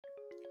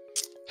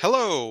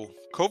Hello!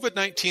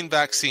 COVID-19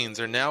 vaccines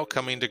are now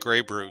coming to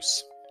Grey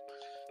Bruce.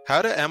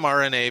 How do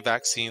mRNA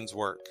vaccines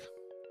work?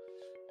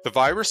 The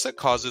virus that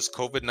causes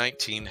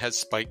COVID-19 has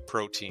spike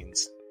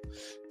proteins.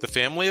 The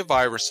family of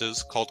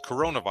viruses, called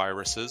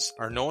coronaviruses,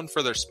 are known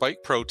for their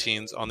spike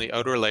proteins on the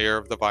outer layer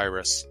of the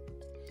virus.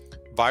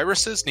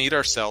 Viruses need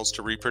our cells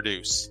to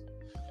reproduce.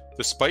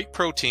 The spike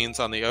proteins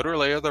on the outer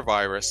layer of the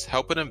virus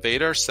help it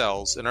invade our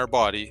cells in our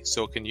body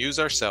so it can use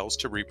our cells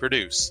to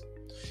reproduce.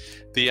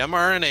 The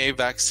mRNA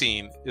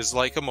vaccine is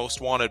like a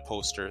most wanted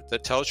poster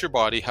that tells your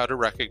body how to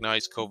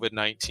recognize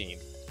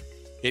COVID-19.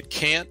 It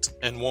can't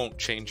and won't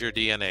change your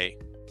DNA.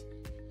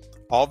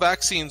 All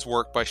vaccines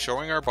work by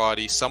showing our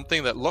body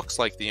something that looks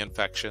like the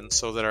infection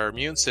so that our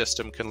immune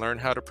system can learn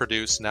how to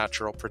produce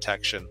natural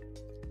protection.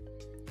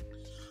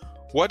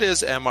 What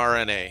is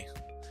mRNA?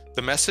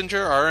 The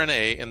messenger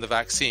RNA in the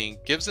vaccine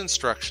gives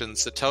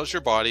instructions that tells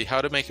your body how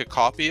to make a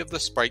copy of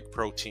the spike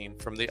protein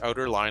from the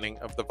outer lining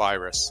of the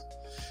virus.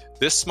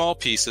 This small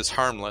piece is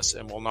harmless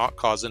and will not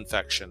cause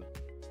infection.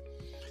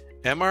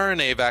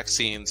 mRNA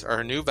vaccines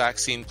are a new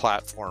vaccine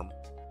platform,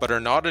 but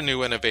are not a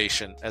new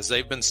innovation as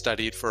they've been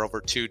studied for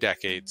over 2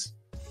 decades.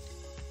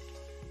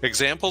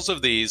 Examples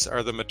of these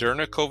are the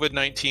Moderna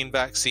COVID-19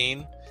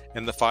 vaccine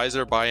and the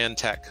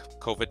Pfizer-BioNTech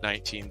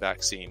COVID-19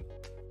 vaccine.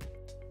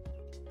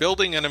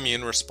 Building an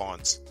immune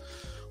response.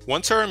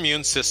 Once our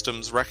immune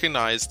systems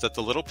recognize that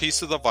the little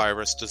piece of the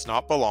virus does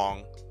not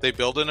belong, they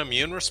build an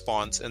immune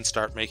response and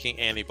start making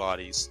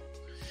antibodies.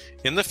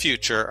 In the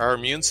future, our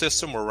immune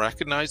system will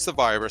recognize the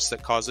virus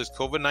that causes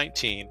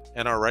COVID-19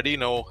 and already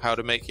know how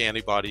to make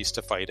antibodies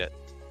to fight it.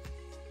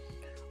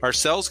 Our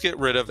cells get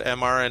rid of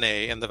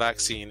mRNA in the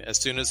vaccine as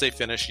soon as they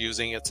finish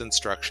using its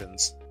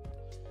instructions.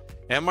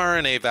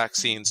 mRNA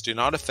vaccines do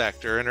not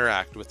affect or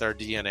interact with our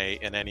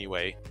DNA in any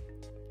way.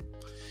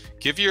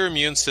 Give your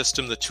immune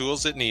system the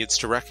tools it needs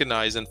to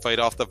recognize and fight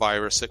off the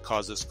virus that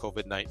causes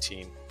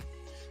COVID-19.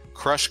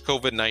 Crush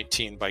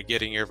COVID-19 by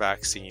getting your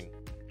vaccine.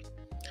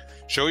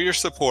 Show your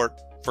support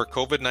for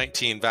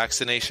COVID-19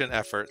 vaccination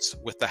efforts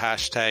with the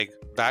hashtag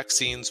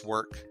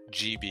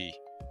 #VaccinesWorkGB.